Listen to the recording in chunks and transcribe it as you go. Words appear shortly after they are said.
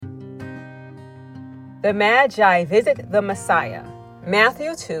The Magi visit the Messiah.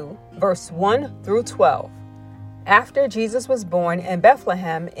 Matthew 2, verse 1 through 12. After Jesus was born in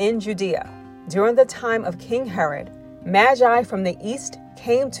Bethlehem in Judea, during the time of King Herod, Magi from the east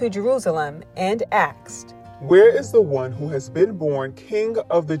came to Jerusalem and asked, "Where is the one who has been born King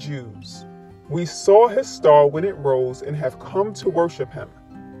of the Jews? We saw his star when it rose and have come to worship him."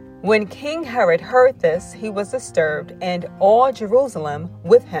 When King Herod heard this, he was disturbed, and all Jerusalem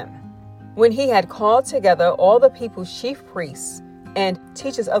with him. When he had called together all the people's chief priests and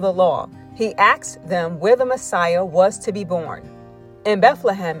teachers of the law, he asked them where the Messiah was to be born. "In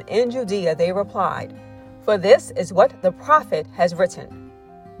Bethlehem in Judea," they replied, "for this is what the prophet has written.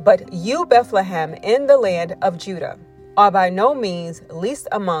 But you, Bethlehem, in the land of Judah, are by no means least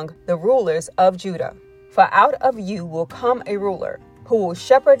among the rulers of Judah. For out of you will come a ruler who will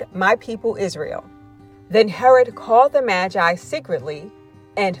shepherd my people Israel." Then Herod called the Magi secretly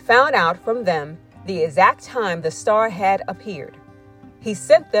and found out from them the exact time the star had appeared. He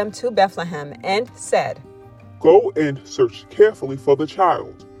sent them to Bethlehem and said, "Go and search carefully for the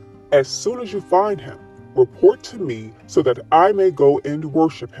child. As soon as you find him, report to me so that I may go and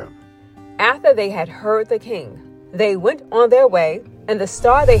worship him." After they had heard the king, they went on their way, and the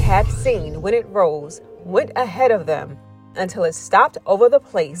star they had seen when it rose went ahead of them until it stopped over the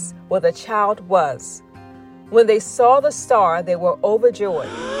place where the child was. When they saw the star, they were overjoyed.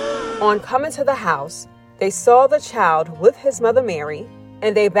 On coming to the house, they saw the child with his mother Mary,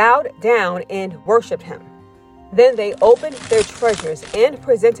 and they bowed down and worshipped him. Then they opened their treasures and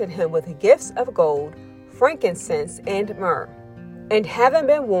presented him with gifts of gold, frankincense, and myrrh. And having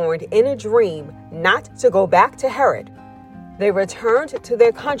been warned in a dream not to go back to Herod, they returned to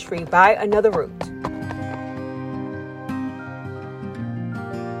their country by another route.